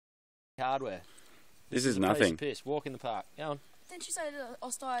hardware. This is a nothing. Piece of piss. Walk in the park. Go on. Didn't you say that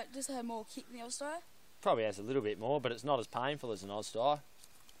Oztai does have more kick than the Oztai? Probably has a little bit more, but it's not as painful as an Oztai.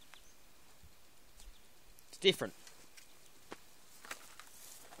 It's different.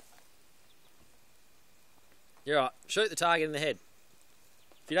 You're right. Shoot the target in the head.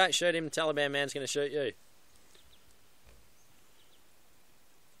 If you don't shoot him, the Taliban man's going to shoot you.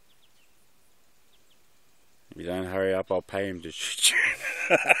 If you don't hurry up, I'll pay him to shoot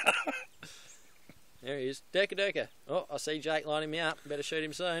you. There he is. Durka. Oh, I see Jake lining me up. Better shoot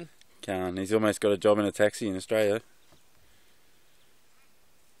him soon. Can't. He's almost got a job in a taxi in Australia.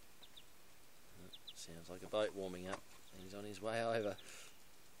 Sounds like a boat warming up. He's on his way over.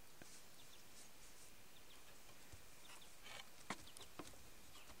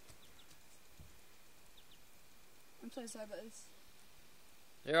 I'm so sorry about this.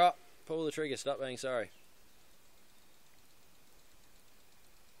 You're right. Pull the trigger. Stop being sorry.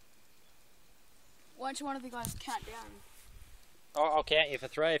 Why don't you one of the guys count down? I'll count you for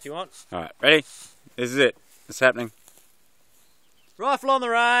 3 if you want. Alright, ready? This is it. It's happening. Rifle on the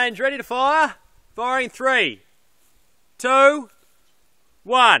range. Ready to fire. Firing 3, 2,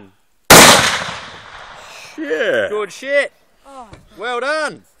 1. Yeah. Good shit. Oh, Well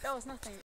done. that was nothing.